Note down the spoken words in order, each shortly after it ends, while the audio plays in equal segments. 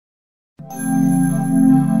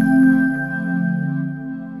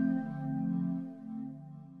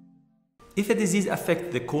If a disease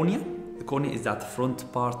affects the cornea is that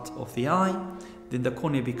front part of the eye, then the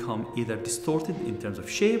cornea become either distorted in terms of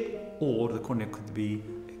shape, or the cornea could be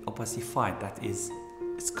opacified, that is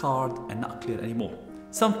scarred and not clear anymore.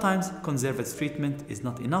 Sometimes conservative treatment is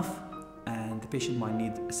not enough and the patient might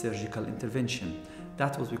need a surgical intervention.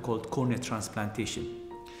 That's what we call corneal transplantation.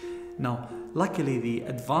 Now, luckily the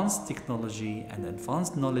advanced technology and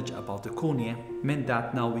advanced knowledge about the cornea meant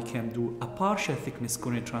that now we can do a partial thickness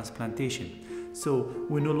corneal transplantation. So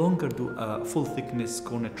we no longer do a full thickness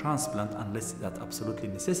corneal transplant unless that's absolutely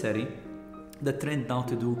necessary. The trend now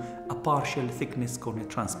to do a partial thickness corneal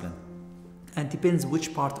transplant. And depends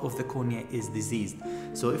which part of the cornea is diseased.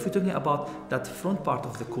 So if we're talking about that front part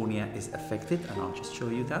of the cornea is affected, and I'll just show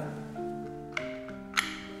you that.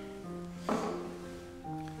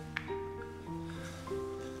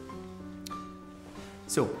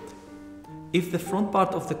 So if the front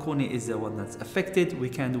part of the cornea is the one that's affected, we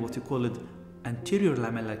can do what we call it anterior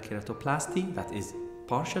lamellar keratoplasty, that is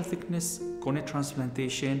partial thickness corneal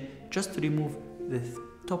transplantation, just to remove the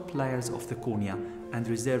top layers of the cornea and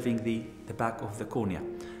reserving the back of the cornea.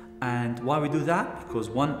 And why we do that? Because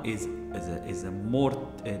one is a more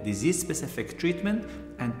disease-specific treatment,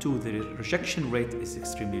 and two, the rejection rate is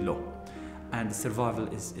extremely low and the survival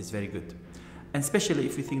is very good. And especially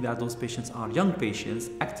if you think that those patients are young patients,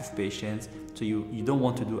 active patients, so you don't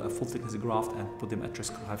want to do a full thickness graft and put them at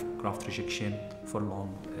risk of having graft rejection for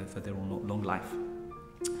their long life.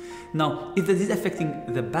 Now, if the disease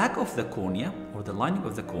affecting the back of the cornea or the lining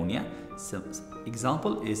of the cornea, some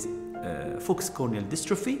example is Fuchs corneal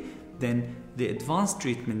dystrophy, then the advanced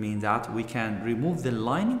treatment means that we can remove the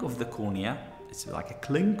lining of the cornea. It's like a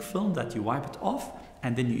cling film that you wipe it off,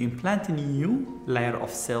 and then you implant a new layer of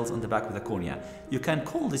cells on the back of the cornea. You can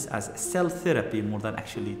call this as cell therapy more than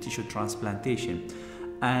actually tissue transplantation.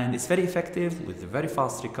 And it's very effective with a very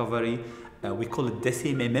fast recovery. We call it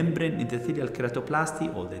decimembrane endothelial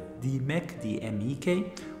keratoplasty, or the DMEK,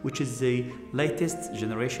 D-M-E-K, which is the latest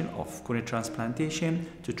generation of corneal transplantation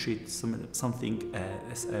to treat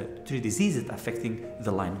treat diseases affecting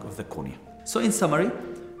the lining of the cornea. So in summary,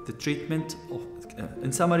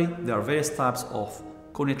 there are various types of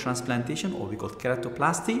corneal transplantation, or we call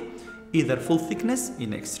keratoplasty, either full thickness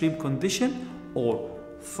in extreme condition, or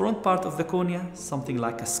front part of the cornea, something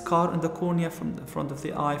like a scar in the cornea from the front of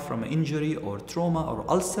the eye from an injury or trauma or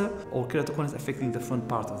ulcer, or keratoconus affecting the front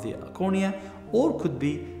part of the cornea, or could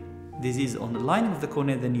be disease on the lining of the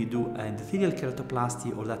cornea, then you do an endothelial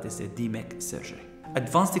keratoplasty, or that is a DMEK surgery.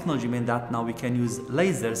 Advanced technology means that now we can use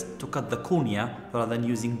lasers to cut the cornea rather than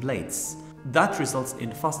using blades. That results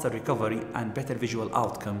in faster recovery and better visual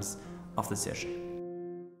outcomes of the surgery.